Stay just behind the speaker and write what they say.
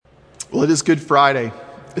Well, it is Good Friday.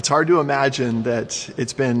 It's hard to imagine that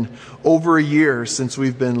it's been over a year since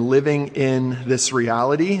we've been living in this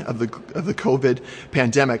reality of the COVID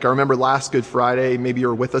pandemic. I remember last Good Friday, maybe you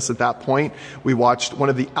were with us at that point, we watched one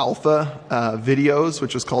of the Alpha videos,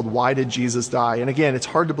 which was called Why Did Jesus Die? And again, it's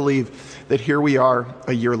hard to believe that here we are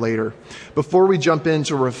a year later. Before we jump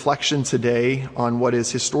into reflection today on what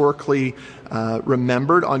is historically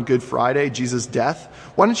remembered on Good Friday, Jesus' death,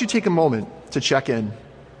 why don't you take a moment to check in?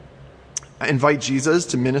 Invite Jesus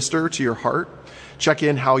to minister to your heart. Check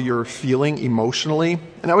in how you're feeling emotionally.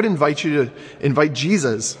 And I would invite you to invite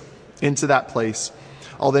Jesus into that place.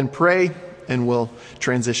 I'll then pray and we'll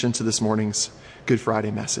transition to this morning's Good Friday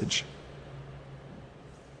message.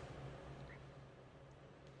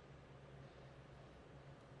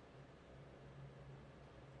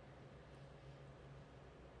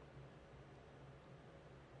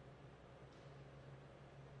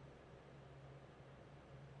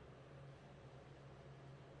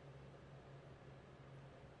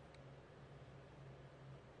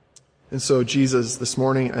 And so, Jesus, this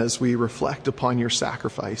morning, as we reflect upon your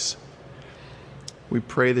sacrifice, we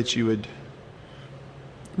pray that you would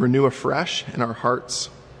renew afresh in our hearts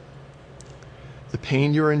the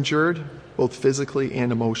pain you endured, both physically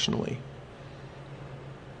and emotionally.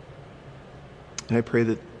 And I pray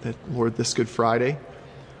that, Lord, this Good Friday,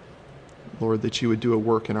 Lord, that you would do a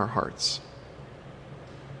work in our hearts.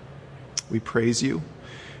 We praise you,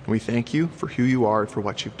 and we thank you for who you are and for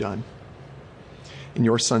what you've done. In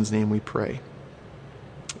your Son's name we pray.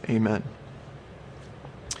 Amen.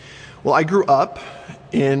 Well, I grew up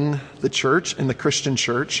in the church, in the Christian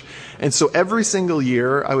church. And so every single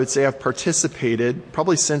year, I would say I've participated,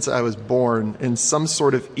 probably since I was born, in some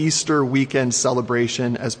sort of Easter weekend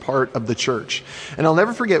celebration as part of the church. And I'll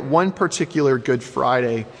never forget one particular Good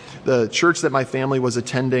Friday, the church that my family was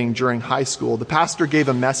attending during high school. The pastor gave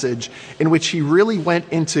a message in which he really went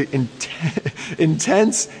into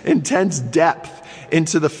intense depth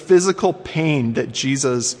into the physical pain that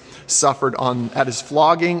Jesus suffered at his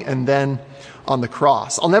flogging and then on the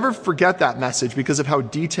cross. I'll never forget that message because of how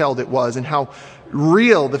detailed it was and how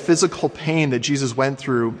real the physical pain that Jesus went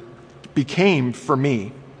through became for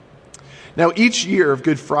me. Now, each year of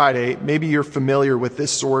Good Friday, maybe you're familiar with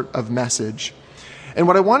this sort of message. And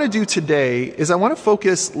what I want to do today is I want to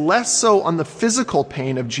focus less so on the physical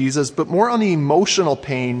pain of Jesus, but more on the emotional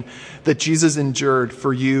pain that Jesus endured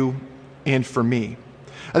for you and for me.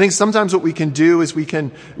 I think sometimes what we can do is we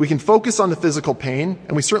can focus on the physical pain,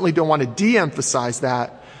 and we certainly don't want to de-emphasize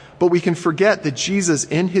that, but we can forget that Jesus,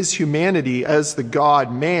 in his humanity as the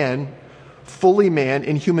God-man, fully man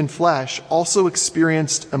in human flesh, also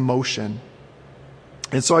experienced emotion.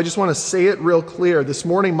 And so I just want to say it real clear. This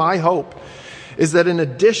morning, my hope is that in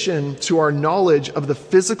addition to our knowledge of the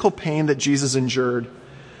physical pain that Jesus endured,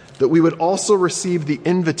 that we would also receive the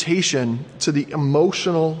invitation to the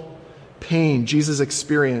emotional pain Jesus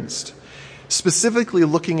experienced, specifically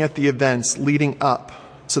looking at the events leading up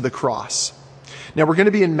to the cross. Now, we're going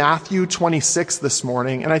to be in Matthew 26 this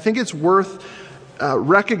morning, and I think it's worth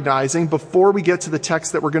recognizing before we get to the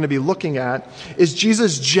text that we're going to be looking at is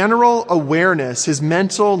Jesus' general awareness, his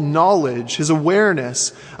mental knowledge, his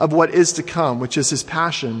awareness of what is to come, which is his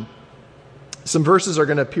passion. Some verses are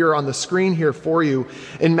going to appear on the screen here for you.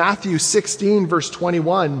 In Matthew 16, verse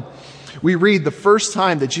 21, we read the first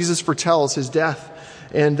time that Jesus foretells his death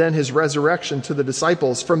and then his resurrection to the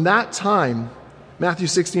disciples. From that time, Matthew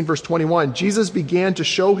 16, verse 21, Jesus began to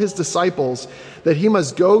show his disciples that he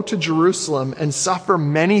must go to Jerusalem and suffer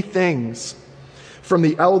many things from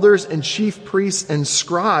the elders and chief priests and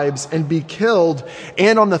scribes and be killed,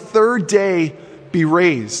 and on the third day be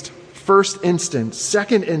raised. First instance.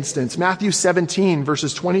 Second instance, Matthew 17,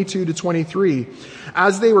 verses 22 to 23.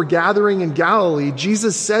 As they were gathering in Galilee,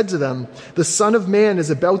 Jesus said to them, "The Son of Man is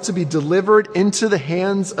about to be delivered into the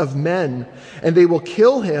hands of men, and they will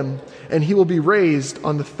kill him, and he will be raised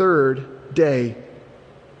on the third day."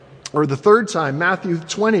 Or the third time, Matthew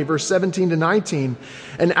 20, verse 17 to 19.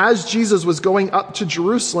 And as Jesus was going up to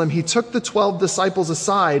Jerusalem, he took the 12 disciples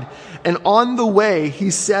aside, and on the way he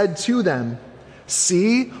said to them,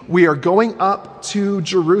 "See, we are going up to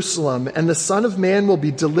Jerusalem, and the Son of Man will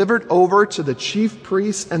be delivered over to the chief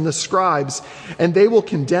priests and the scribes, and they will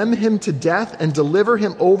condemn him to death and deliver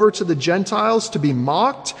him over to the Gentiles to be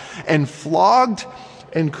mocked and flogged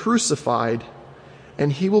and crucified,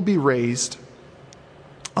 and he will be raised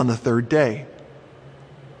on the third day."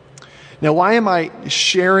 Now, why am I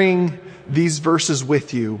sharing these verses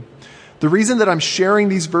with you? The reason that I'm sharing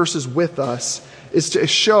these verses with us is to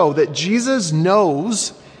show that Jesus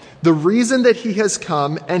knows the reason that he has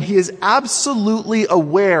come, and he is absolutely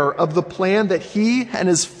aware of the plan that he and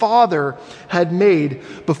his Father had made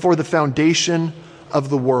before the foundation of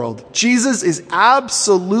the world. Jesus is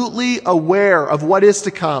absolutely aware of what is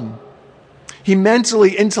to come. He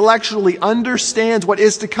mentally, intellectually understands what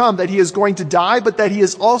is to come, that he is going to die, but that he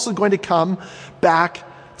is also going to come back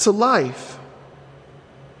to life.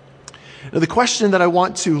 Now, the question that I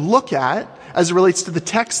want to look at as it relates to the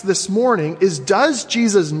text this morning is, does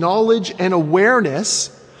Jesus' knowledge and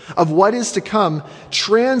awareness of what is to come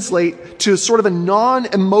translate to sort of a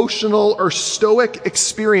non-emotional or stoic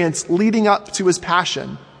experience leading up to his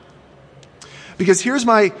passion? Because here's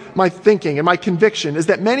my thinking and my conviction is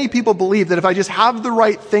that many people believe that if I just have the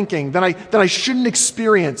right thinking, then I shouldn't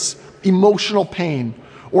experience emotional pain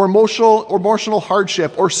or emotional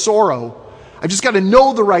hardship or sorrow. I've just got to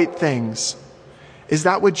know the right things. Is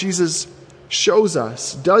that what Jesus shows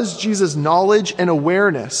us? Does Jesus' knowledge and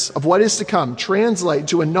awareness of what is to come translate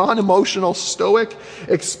to a non-emotional, stoic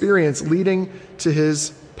experience leading to his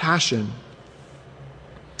passion?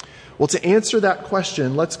 Well, to answer that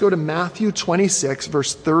question, let's go to Matthew 26,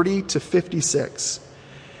 verse 30 to 56,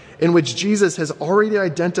 in which Jesus has already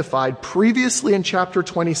identified previously in chapter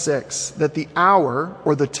 26 that the hour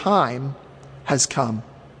or the time has come.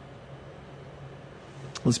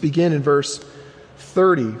 Let's begin in verse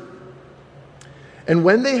 30. And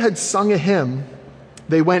when they had sung a hymn,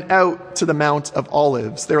 they went out to the Mount of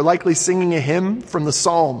Olives. They're likely singing a hymn from the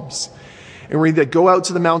Psalms. And we read that go out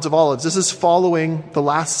to the Mount of Olives. This is following the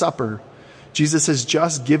Last Supper. Jesus has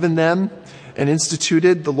just given them and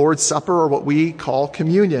instituted the Lord's Supper, or what we call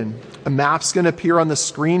communion. A map's going to appear on the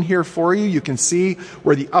screen here for you. You can see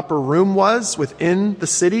where the upper room was within the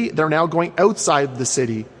city. They're now going outside the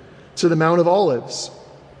city to the Mount of Olives.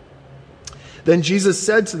 Then Jesus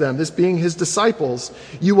said to them, this being his disciples,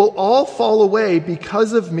 "You will all fall away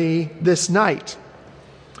because of me this night.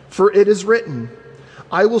 For it is written,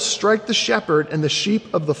 I will strike the shepherd, and the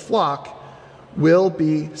sheep of the flock will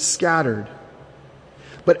be scattered.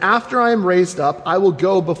 But after I am raised up, I will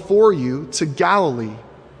go before you to Galilee."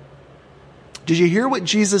 Did you hear what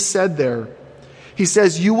Jesus said there? He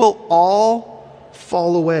says, you will all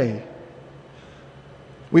fall away.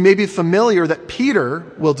 We may be familiar that Peter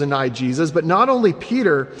will deny Jesus, but not only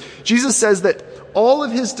Peter. Jesus says that all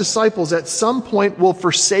of his disciples at some point will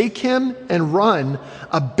forsake him and run,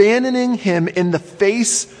 abandoning him in the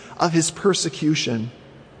face of his persecution.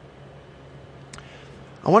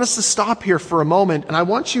 I want us to stop here for a moment, and I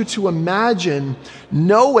want you to imagine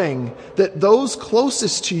knowing that those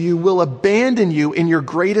closest to you will abandon you in your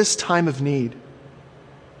greatest time of need.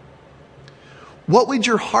 What would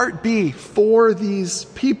your heart be for these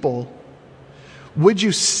people? Would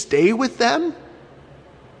you stay with them?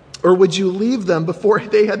 Or would you leave them before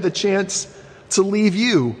they had the chance to leave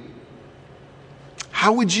you?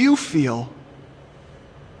 How would you feel?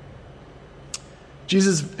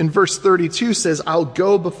 Jesus in verse 32 says, I'll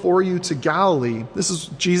go before you to Galilee. This is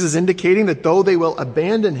Jesus indicating that though they will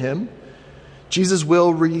abandon him, Jesus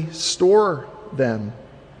will restore them.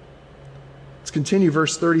 Let's continue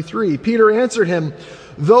verse 33. Peter answered him,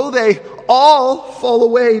 though they all fall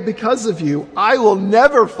away because of you, I will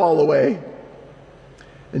never fall away.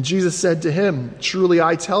 And Jesus said to him, truly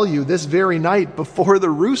I tell you, this very night before the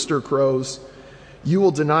rooster crows, you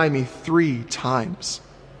will deny me 3 times.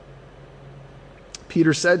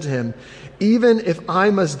 Peter said to him, even if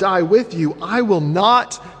I must die with you, I will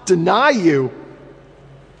not deny you.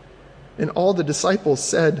 And all the disciples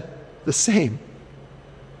said the same.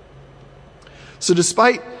 So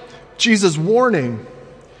despite Jesus' warning,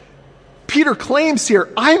 Peter claims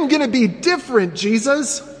here, I'm going to be different,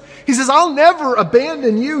 Jesus. He says, I'll never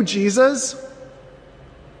abandon you, Jesus.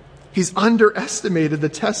 He's underestimated the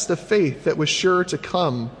test of faith that was sure to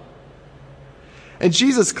come. And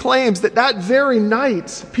Jesus claims that that very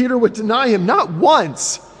night, Peter would deny him not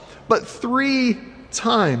once, but 3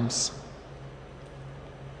 times.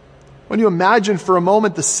 When you imagine for a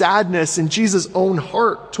moment the sadness in Jesus' own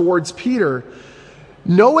heart towards Peter,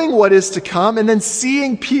 knowing what is to come and then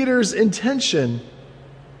seeing Peter's intention.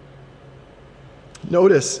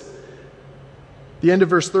 Notice the end of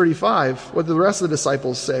verse 35, what the rest of the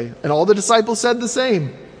disciples say. And all the disciples said the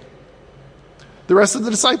same. The rest of the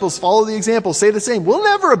disciples follow the example, say the same. We'll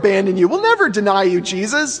never abandon you. We'll never deny you,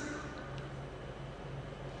 Jesus.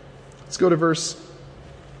 Let's go to verse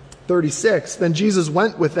 36. Then Jesus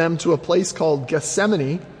went with them to a place called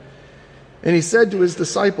Gethsemane, and he said to his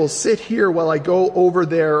disciples, sit here while I go over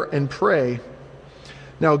there and pray.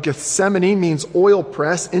 Now, Gethsemane means oil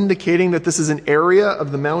press, indicating that this is an area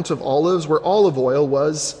of the Mount of Olives where olive oil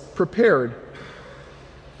was prepared.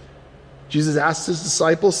 Jesus asked his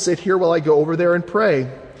disciples, sit here while I go over there and pray.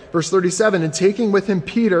 Verse 37, and taking with him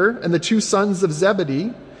Peter and the two sons of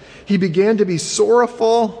Zebedee, he began to be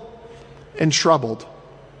sorrowful and troubled.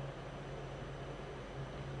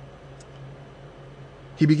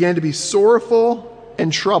 He began to be sorrowful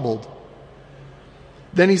and troubled.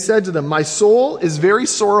 Then he said to them, my soul is very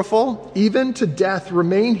sorrowful, even to death.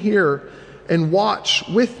 Remain here and watch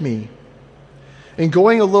with me. And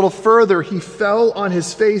going a little further, he fell on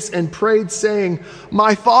his face and prayed, saying,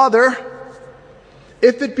 my Father,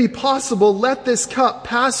 if it be possible, let this cup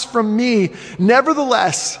pass from me.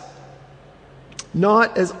 Nevertheless,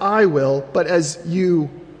 not as I will, but as you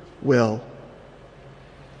will.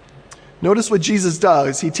 Notice what Jesus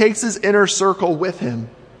does. He takes his inner circle with him.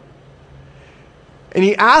 And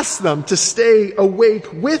he asks them to stay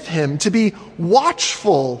awake with him, to be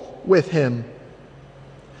watchful with him.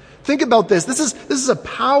 Think about this. This is a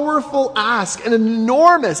powerful ask, an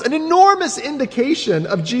enormous indication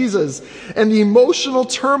of Jesus and the emotional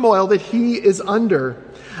turmoil that he is under,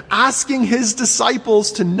 asking his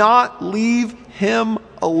disciples to not leave him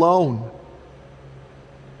alone.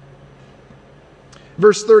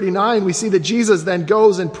 Verse 39, we see that Jesus then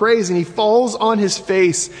goes and prays, and he falls on his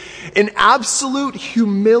face in absolute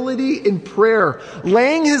humility in prayer,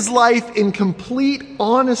 laying his life in complete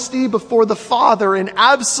honesty before the Father in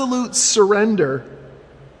absolute surrender.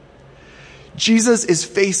 Jesus is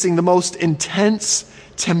facing the most intense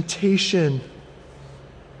temptation.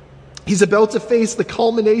 He's about to face the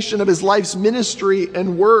culmination of his life's ministry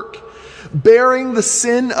and work, bearing the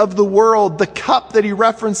sin of the world, the cup that he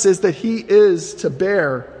references that he is to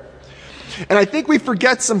bear. And I think we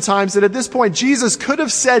forget sometimes that at this point, Jesus could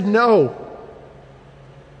have said no.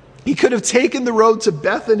 He could have taken the road to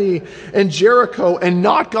Bethany and Jericho and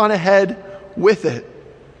not gone ahead with it.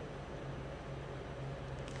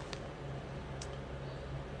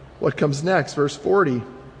 What comes next? Verse 40.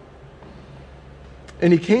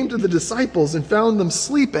 And he came to the disciples and found them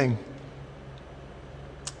sleeping.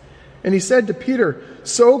 And he said to Peter,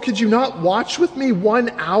 so could you not watch with me 1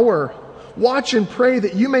 hour? Watch and pray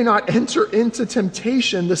that you may not enter into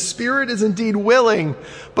temptation. The spirit is indeed willing,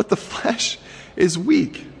 but the flesh is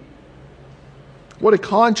weak. What a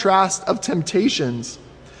contrast of temptations.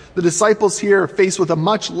 The disciples here, faced with a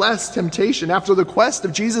much less temptation. After the quest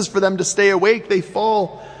of Jesus for them to stay awake, they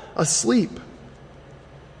fall asleep.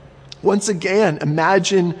 Once again,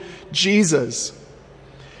 imagine Jesus.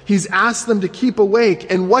 He's asked them to keep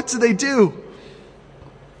awake, and what do?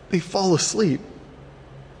 They fall asleep.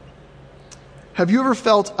 Have you ever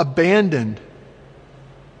felt abandoned,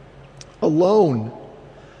 alone,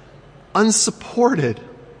 unsupported,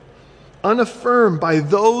 unaffirmed by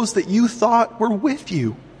those that you thought were with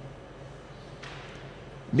you?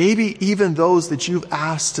 Maybe even those that you've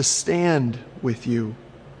asked to stand with you.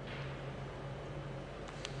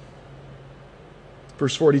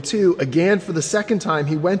 Verse 42, again for the second time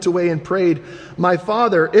he went away and prayed, my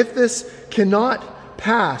Father, if this cannot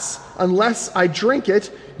pass unless I drink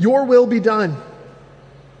it, your will be done.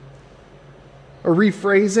 A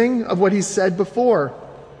rephrasing of what he said before.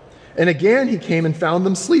 And again he came and found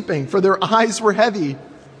them sleeping, for their eyes were heavy.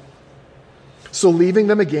 So leaving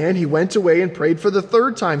them again, he went away and prayed for the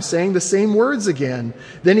third time, saying the same words again.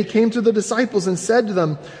 Then he came to the disciples and said to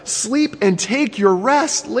them, sleep and take your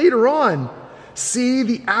rest later on. See,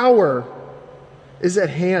 the hour is at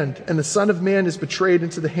hand, and the Son of Man is betrayed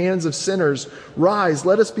into the hands of sinners. Rise,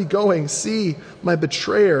 let us be going. See, my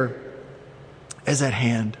betrayer is at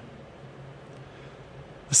hand.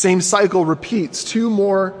 The same cycle repeats 2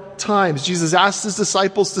 more times. Jesus asked his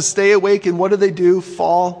disciples to stay awake, and what do?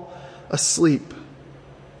 Fall asleep.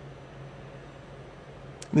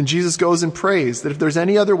 And then Jesus goes and prays that if there's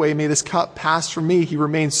any other way, may this cup pass from me. He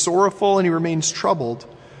remains sorrowful and he remains troubled,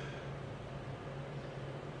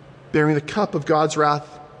 bearing the cup of God's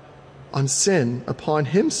wrath on sin upon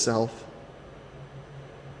himself.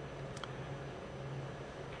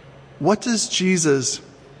 What does Jesus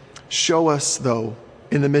show us, though,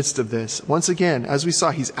 in the midst of this? Once again, as we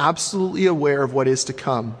saw, he's absolutely aware of what is to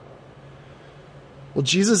come. Well,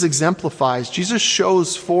 Jesus exemplifies, Jesus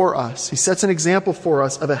shows for us, he sets an example for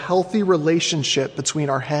us of a healthy relationship between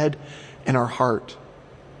our head and our heart.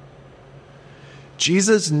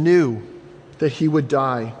 Jesus knew that he would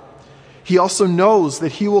die. He also knows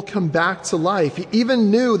that he will come back to life. He even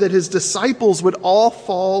knew that his disciples would all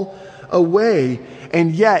fall away,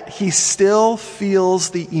 and yet he still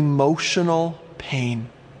feels the emotional pain.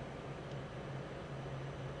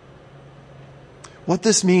 What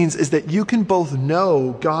this means is that you can both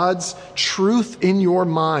know God's truth in your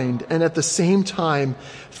mind and at the same time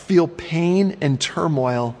feel pain and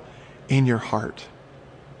turmoil in your heart.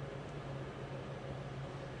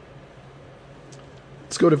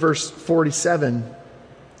 Let's go to verse 47.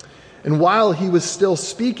 And while he was still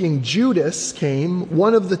speaking, Judas came,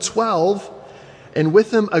 one of the 12, and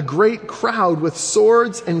with him a great crowd with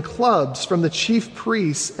swords and clubs from the chief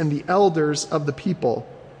priests and the elders of the people.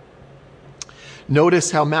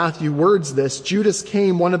 Notice how Matthew words this. Judas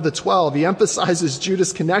came, one of the 12. He emphasizes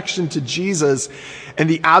Judas' connection to Jesus and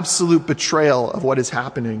the absolute betrayal of what is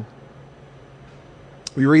happening.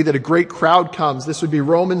 We read that a great crowd comes. This would be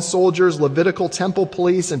Roman soldiers, Levitical temple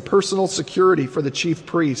police, and personal security for the chief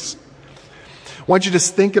priests. I want you to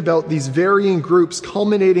just think about these varying groups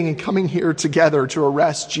culminating and coming here together to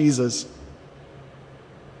arrest Jesus.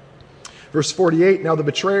 Verse 48, now the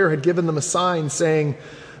betrayer had given them a sign saying,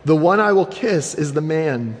 "The one I will kiss is the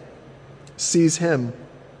man. Seize him."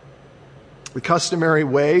 The customary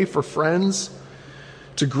way for friends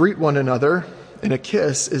to greet one another in a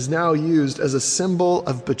kiss is now used as a symbol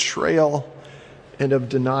of betrayal and of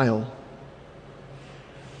denial.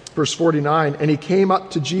 Verse 49, and he came up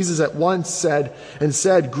to Jesus at once said,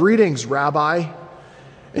 "Greetings, Rabbi,"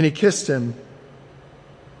 and he kissed him.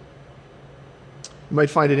 You might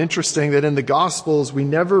find it interesting that in the Gospels, we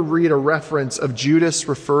never read a reference of Judas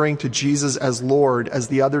referring to Jesus as Lord as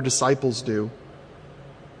the other disciples do.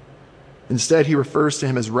 Instead, he refers to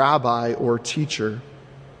him as Rabbi or teacher.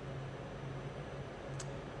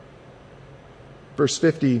 Verse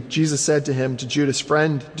 50, Jesus said to him, to Judas,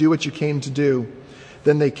 "Friend, do what you came to do."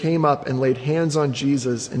 Then they came up and laid hands on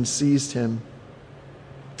Jesus and seized him.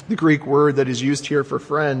 The Greek word that is used here for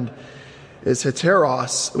friend is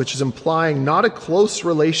heteros, which is implying not a close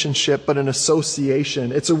relationship, but an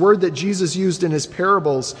association. It's a word that Jesus used in his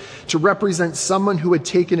parables to represent someone who had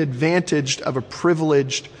taken advantage of a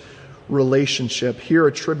privileged relationship, here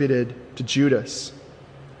attributed to Judas.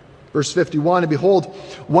 Verse 51, and behold,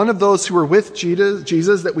 one of those who were with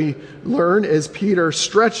Jesus that we learn is Peter,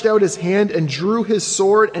 stretched out his hand and drew his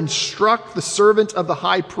sword and struck the servant of the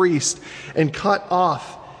high priest and cut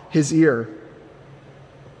off his ear.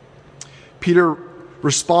 Peter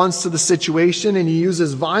responds to the situation and he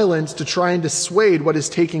uses violence to try and dissuade what is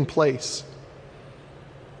taking place.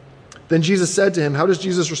 Then Jesus said to him, how does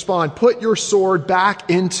Jesus respond? "Put your sword back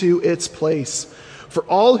into its place. For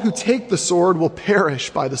all who take the sword will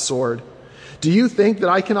perish by the sword. Do you think that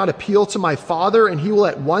I cannot appeal to my Father and he will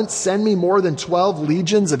at once send me more than 12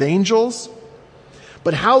 legions of angels?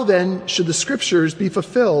 But how then should the scriptures be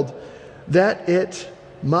fulfilled that it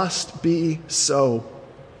must be so?"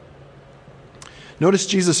 Notice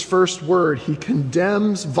Jesus' first word. He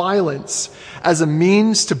condemns violence as a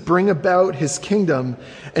means to bring about his kingdom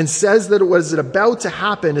and says that what is about to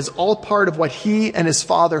happen is all part of what he and his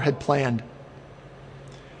Father had planned.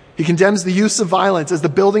 He condemns the use of violence as the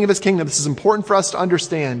building of his kingdom. This is important for us to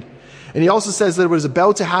understand. And he also says that what is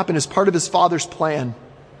about to happen is part of his Father's plan.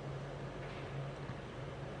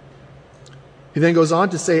 He then goes on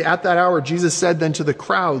to say, at that hour, Jesus said then to the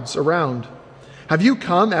crowds around, "Have you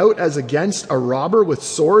come out as against a robber with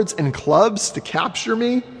swords and clubs to capture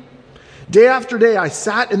me? Day after day I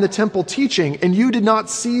sat in the temple teaching, and you did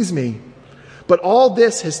not seize me. But all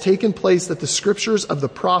this has taken place that the scriptures of the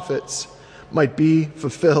prophets might be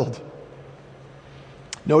fulfilled."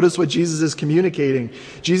 Notice what Jesus is communicating.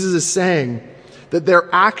 Jesus is saying that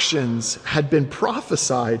their actions had been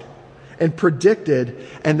prophesied and predicted,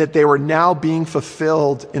 and that they were now being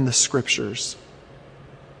fulfilled in the scriptures.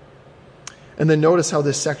 And then notice how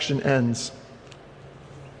this section ends.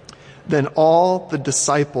 Then all the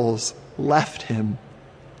disciples left him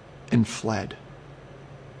and fled.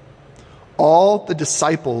 All the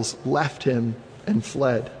disciples left him and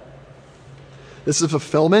fled. This is a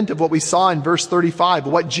fulfillment of what we saw in verse 35,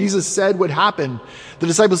 what Jesus said would happen. The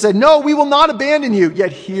disciples said, "No, we will not abandon you."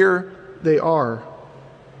 Yet here they are.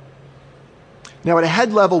 Now, at a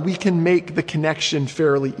head level, we can make the connection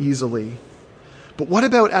fairly easily. But what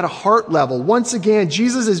about at a heart level? Once again,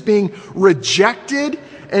 Jesus is being rejected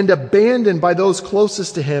and abandoned by those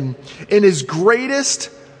closest to him in his greatest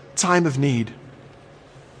time of need.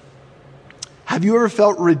 Have you ever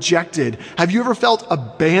felt rejected? Have you ever felt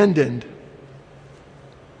abandoned?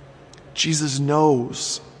 Jesus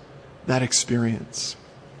knows that experience.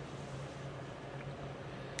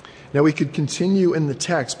 Now, we could continue in the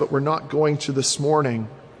text, but we're not going to this morning.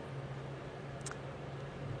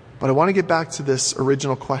 But I want to get back to this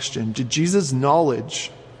original question. Did Jesus'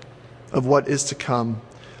 knowledge of what is to come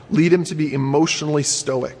lead him to be emotionally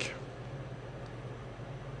stoic?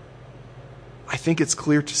 I think it's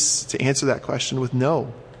clear to answer that question with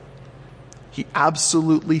no. He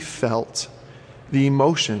absolutely felt the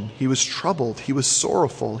emotion. He was troubled. He was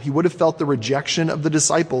sorrowful. He would have felt the rejection of the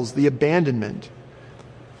disciples, the abandonment.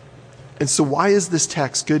 And so why is this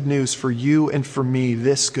text good news for you and for me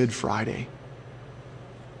this Good Friday?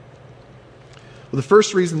 Well, the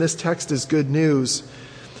first reason this text is good news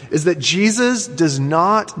is that Jesus does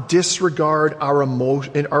not disregard our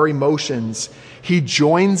emotions. He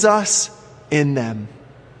joins us in them.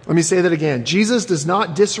 Let me say that again. Jesus does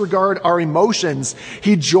not disregard our emotions.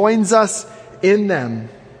 He joins us in them.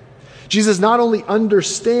 Jesus not only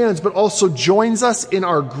understands, but also joins us in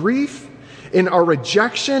our grief, in our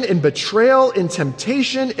rejection, in betrayal, in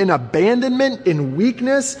temptation, in abandonment, in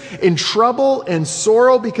weakness, in trouble and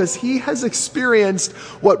sorrow, because he has experienced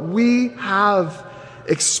what we have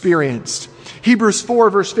experienced. Hebrews 4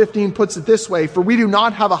 verse 15 puts it this way, "For we do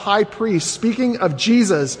not have a high priest," speaking of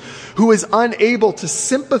Jesus, "who is unable to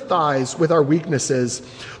sympathize with our weaknesses,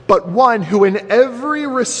 but one who in every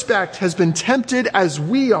respect has been tempted as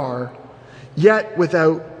we are, yet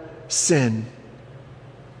without sin."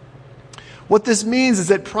 What this means is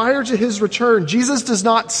that prior to his return, Jesus does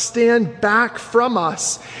not stand back from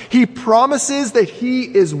us. He promises that he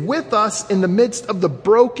is with us in the midst of the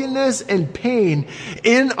brokenness and pain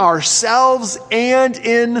in ourselves and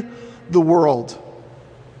in the world.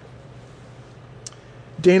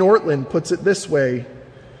 Dane Ortlund puts it this way,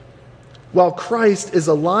 "While Christ is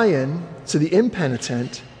a lion to the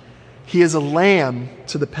impenitent, he is a lamb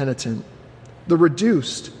to the penitent, the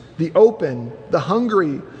reduced, the open, the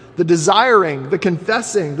hungry, the desiring, the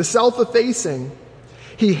confessing, the self-effacing.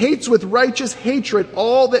 He hates with righteous hatred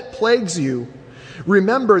all that plagues you.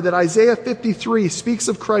 Remember that Isaiah 53 speaks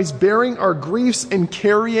of Christ bearing our griefs and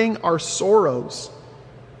carrying our sorrows.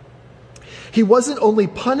 He wasn't only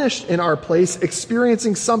punished in our place,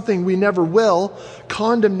 experiencing something we never will,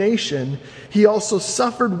 condemnation. He also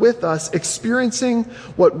suffered with us, experiencing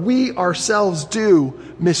what we ourselves do,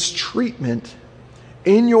 mistreatment.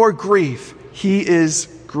 In your grief, he is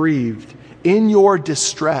grieved. In your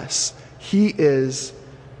distress, he is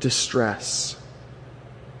distress."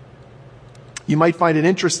 You might find it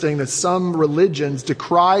interesting that some religions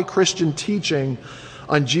decry Christian teaching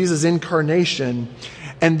on Jesus' incarnation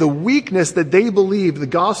and the weakness that they believe the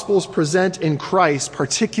Gospels present in Christ,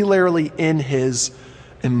 particularly in his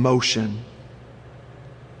emotion.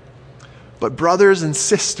 But brothers and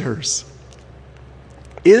sisters,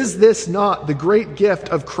 is this not the great gift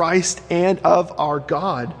of Christ and of our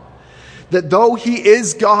God? That though he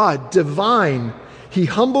is God, divine, he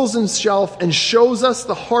humbles himself and shows us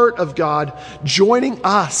the heart of God, joining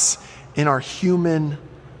us in our human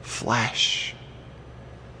flesh.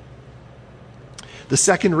 The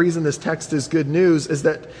second reason this text is good news is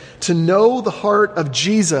that to know the heart of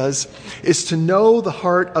Jesus is to know the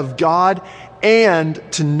heart of God and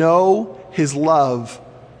to know his love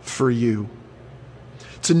for you.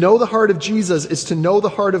 To know the heart of Jesus is to know the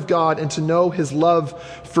heart of God and to know his love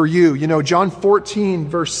for you. You know, John 14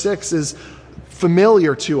 verse 6 is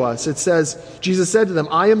familiar to us. It says, Jesus said to them,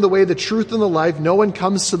 "I am the way, the truth, and the life. No one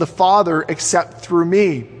comes to the Father except through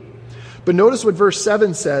me." But notice what verse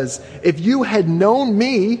 7 says. "If you had known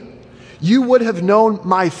me, you would have known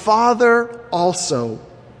my Father also.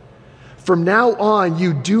 From now on,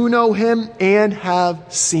 you do know him and have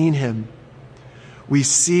seen him." We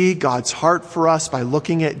see God's heart for us by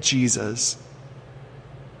looking at Jesus.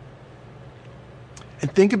 And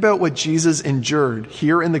think about what Jesus endured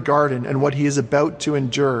here in the garden and what he is about to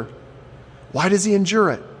endure. Why does he endure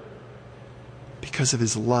it? Because of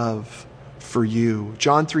his love for you.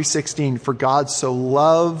 John 3:16, "For God so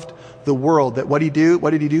loved the world," that what did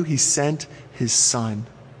he do? He sent his son.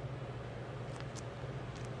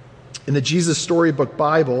 In the Jesus Storybook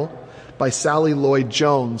Bible by Sally Lloyd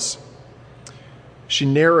Jones, she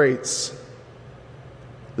narrates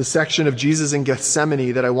the section of Jesus in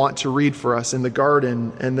Gethsemane that I want to read for us in the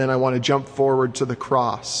garden, and then I want to jump forward to the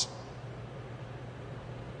cross.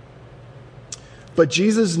 But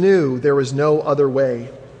Jesus knew there was no other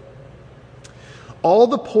way. All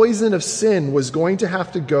the poison of sin was going to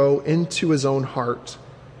have to go into his own heart.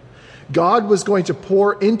 God was going to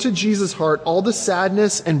pour into Jesus' heart all the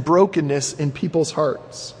sadness and brokenness in people's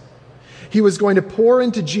hearts. He was going to pour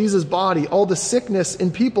into Jesus' body all the sickness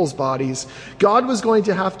in people's bodies. God was going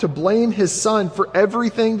to have to blame his son for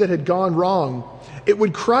everything that had gone wrong. It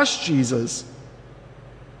would crush Jesus.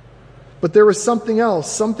 But there was something else,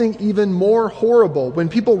 something even more horrible. When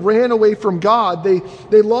people ran away from God,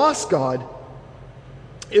 they lost God.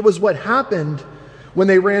 It was what happened when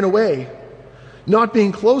they ran away. Not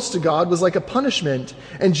being close to God was like a punishment,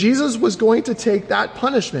 and Jesus was going to take that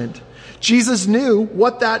punishment. Jesus knew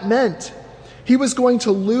what that meant. He was going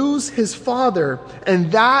to lose his Father,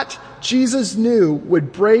 and that, Jesus knew,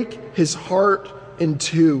 would break his heart in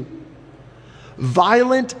two.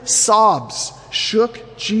 Violent sobs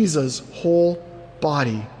shook Jesus' whole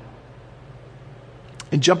body.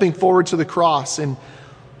 And jumping forward to the cross, and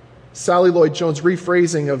Sally Lloyd Jones'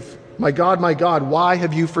 rephrasing of, my God, why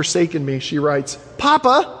have you forsaken me?" She writes,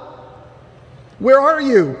 "Papa, where are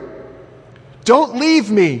you? Don't leave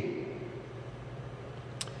me."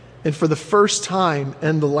 And for the first time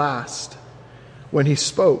and the last, when he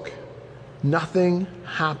spoke, nothing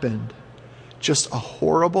happened. Just a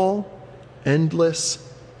horrible, endless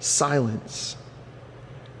silence.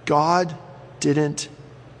 God didn't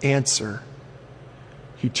answer.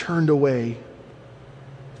 He turned away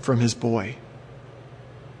from his boy.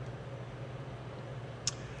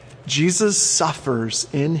 Jesus suffers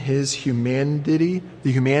in his humanity,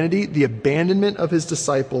 the abandonment of his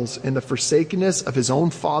disciples, and the forsakenness of his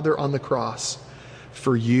own Father on the cross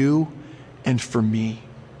for you and for me.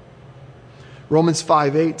 Romans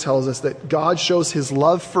 5:8 tells us that God shows his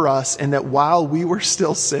love for us, and that while we were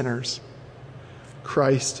still sinners,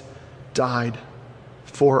 Christ died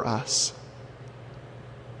for us.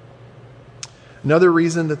 Another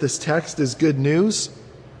reason that this text is good news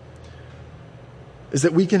is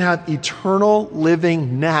that we can have eternal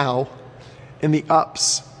living now in the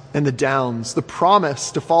ups and the downs. The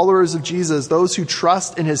promise to followers of Jesus, those who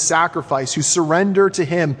trust in his sacrifice, who surrender to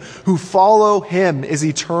him, who follow him, is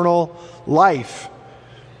eternal life.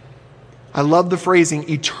 I love the phrasing,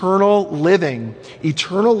 eternal living.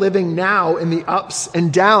 Eternal living now in the ups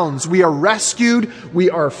and downs. We are rescued. We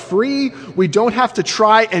are free. We don't have to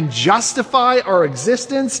try and justify our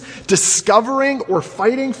existence, discovering or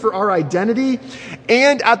fighting for our identity.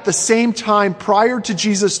 And at the same time, prior to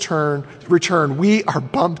Jesus' return, we are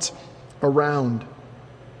bumped around.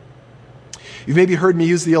 You've maybe heard me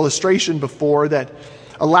use the illustration before that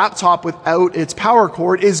a laptop without its power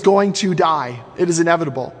cord is going to die. It is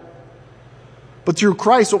inevitable. But through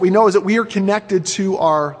Christ, what we know is that we are connected to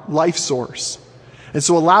our life source. And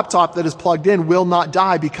so a laptop that is plugged in will not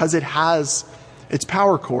die because it has its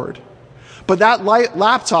power cord. But that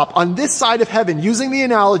laptop on this side of heaven, using the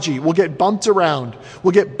analogy, will get bumped around,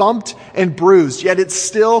 will get bumped and bruised, yet it's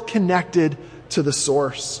still connected to the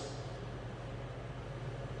source.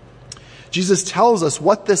 Jesus tells us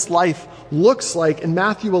what this life looks like in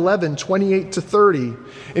Matthew 11:28-30,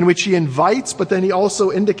 in which he invites, but then he also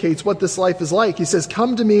indicates what this life is like. He says,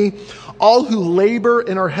 "Come to me, all who labor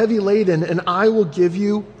and are heavy laden, and I will give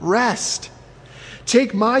you rest.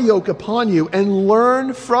 Take my yoke upon you and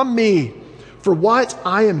learn from me, for what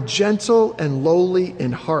I am gentle and lowly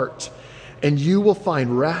in heart, and you will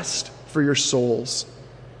find rest for your souls."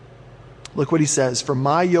 Look what he says, "For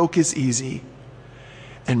my yoke is easy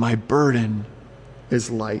and my burden is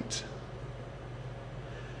light."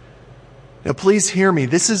 Now, please hear me.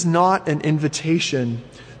 This is not an invitation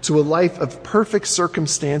to a life of perfect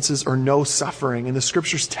circumstances or no suffering. And the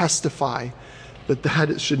scriptures testify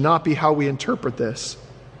that should not be how we interpret this.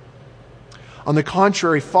 On the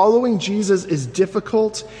contrary, following Jesus is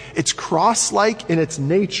difficult. It's cross-like in its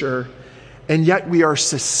nature. And yet we are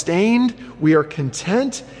sustained, we are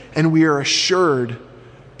content, and we are assured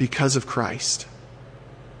because of Christ.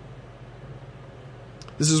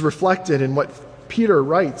 This is reflected in what Peter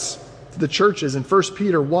writes to the churches in 1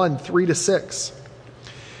 Peter 1:3-6.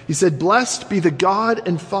 He said, "Blessed be the God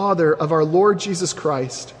and Father of our Lord Jesus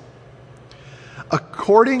Christ.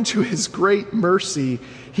 According to his great mercy,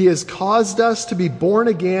 he has caused us to be born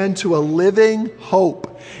again to a living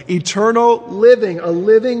hope," eternal living, a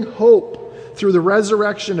living hope through the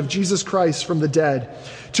resurrection of Jesus Christ from the dead,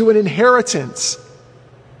 "to an inheritance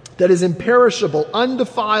that is imperishable,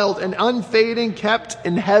 undefiled, and unfading, kept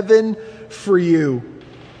in heaven for you,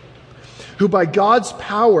 who by God's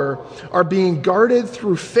power are being guarded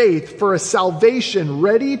through faith for a salvation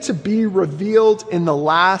ready to be revealed in the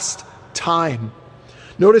last time."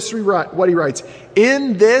 Notice what he writes,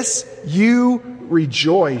 "In this you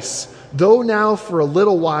rejoice, though now for a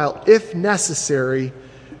little while, if necessary,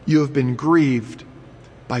 you have been grieved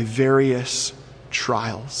by various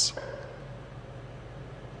trials."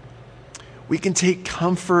 We can take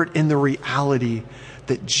comfort in the reality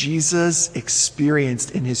that Jesus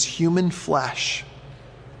experienced in his human flesh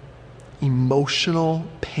emotional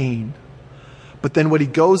pain. But then what he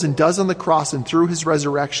goes and does on the cross and through his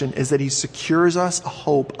resurrection is that he secures us a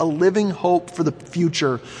hope, a living hope for the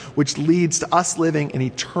future, which leads to us living an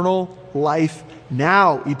eternal life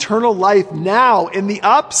now in the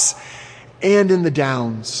ups and in the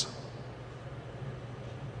downs.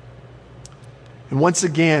 And once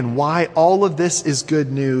again, why all of this is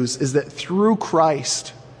good news is that through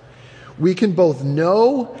Christ, we can both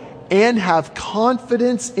know and have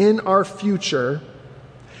confidence in our future,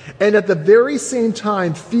 and at the very same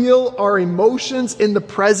time feel our emotions in the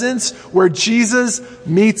presence where Jesus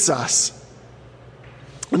meets us.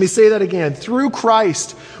 Let me say that again. Through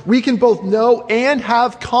Christ, we can both know and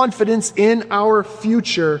have confidence in our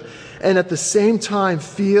future, and at the same time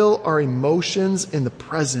feel our emotions in the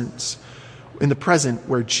present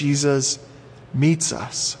where Jesus meets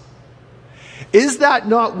us. Is that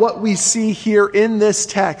not what we see here in this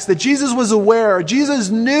text? That Jesus was aware, Jesus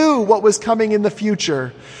knew what was coming in the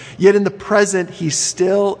future, yet in the present, he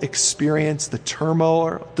still experienced the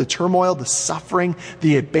turmoil, the suffering,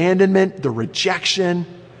 the abandonment, the rejection,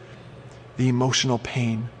 the emotional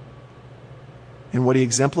pain. And what he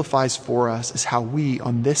exemplifies for us is how we,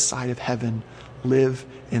 on this side of heaven, live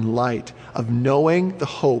in light of knowing the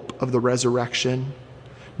hope of the resurrection,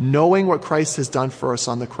 knowing what Christ has done for us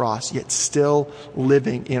on the cross, yet still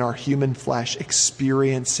living in our human flesh,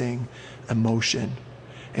 experiencing emotion.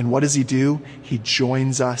 And what does he do? He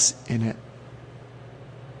joins us in it.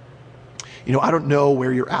 I don't know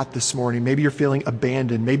where you're at this morning. Maybe you're feeling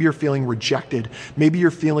abandoned. Maybe you're feeling rejected. Maybe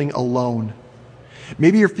you're feeling alone.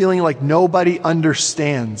 Maybe you're feeling like nobody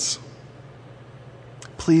understands.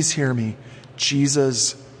 Please hear me.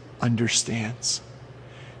 Jesus understands.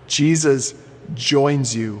 Jesus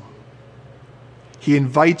joins you. He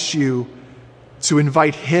invites you to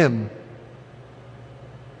invite him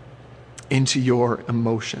into your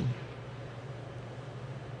emotion.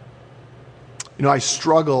 I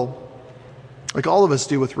struggle, like all of us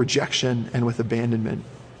do, with rejection and with abandonment.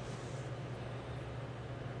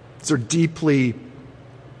 These are deeply,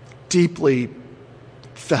 deeply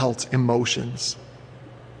felt emotions.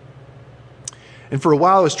 And for a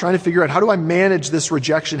while, I was trying to figure out, how do I manage this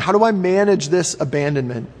rejection? How do I manage this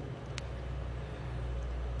abandonment?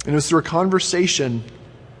 And it was through a conversation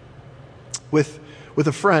with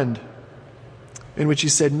a friend in which he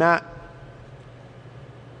said, Matt,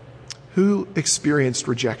 who experienced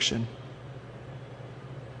rejection?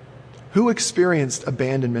 Who experienced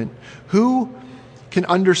abandonment? Who can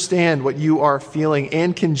understand what you are feeling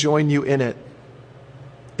and can join you in it?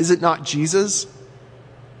 Is it not Jesus?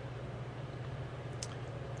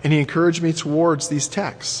 And he encouraged me towards these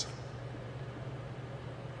texts.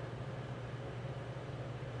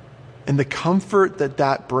 And the comfort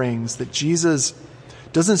that brings, that Jesus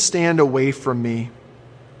doesn't stand away from me,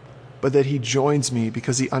 but that he joins me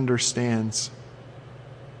because he understands.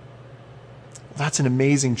 That's an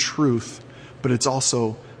amazing truth, but it's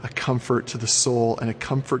also a comfort to the soul and a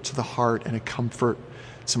comfort to the heart and a comfort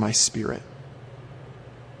to my spirit.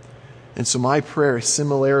 And so my prayer,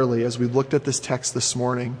 similarly, as we looked at this text this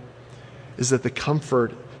morning, is that the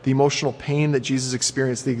comfort, the emotional pain that Jesus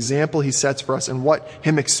experienced, the example he sets for us, and what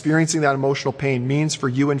him experiencing that emotional pain means for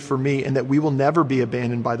you and for me, and that we will never be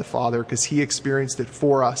abandoned by the Father because he experienced it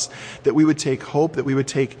for us, that we would take hope, that we would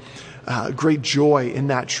take great joy in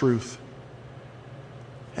that truth,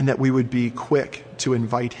 and that we would be quick to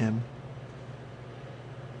invite him.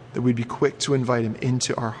 That we'd be quick to invite him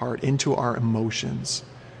into our heart, into our emotions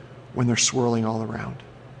when they're swirling all around.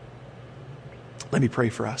 Let me pray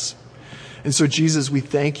for us. And so, Jesus, we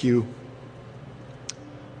thank you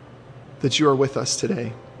that you are with us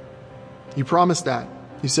today. You promised that.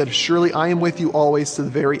 You said, surely I am with you always to the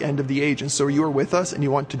very end of the age. And so you are with us and you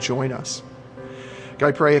want to join us. God,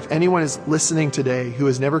 I pray if anyone is listening today who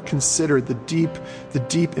has never considered the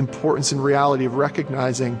deep importance and reality of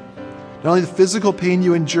recognizing not only the physical pain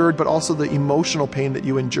you endured, but also the emotional pain that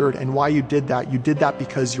you endured, and why you did that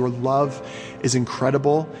because your love is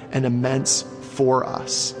incredible and immense for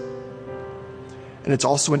us. And it's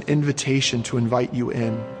also an invitation to invite you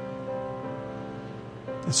in.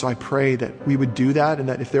 And so I pray that we would do that, and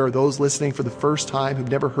that if there are those listening for the first time who've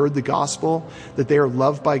never heard the gospel, that they are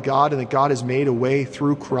loved by God and that God has made a way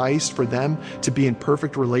through Christ for them to be in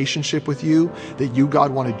perfect relationship with you, that you,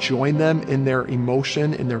 God, want to join them in their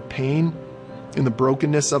emotion, in their pain, in the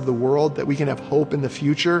brokenness of the world, that we can have hope in the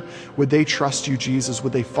future. Would they trust you, Jesus?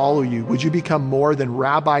 Would they follow you? Would you become more than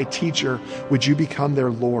rabbi, teacher? Would you become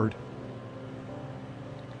their Lord?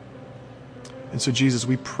 And so, Jesus,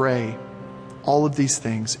 we pray all of these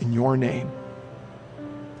things in your name.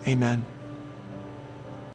 Amen.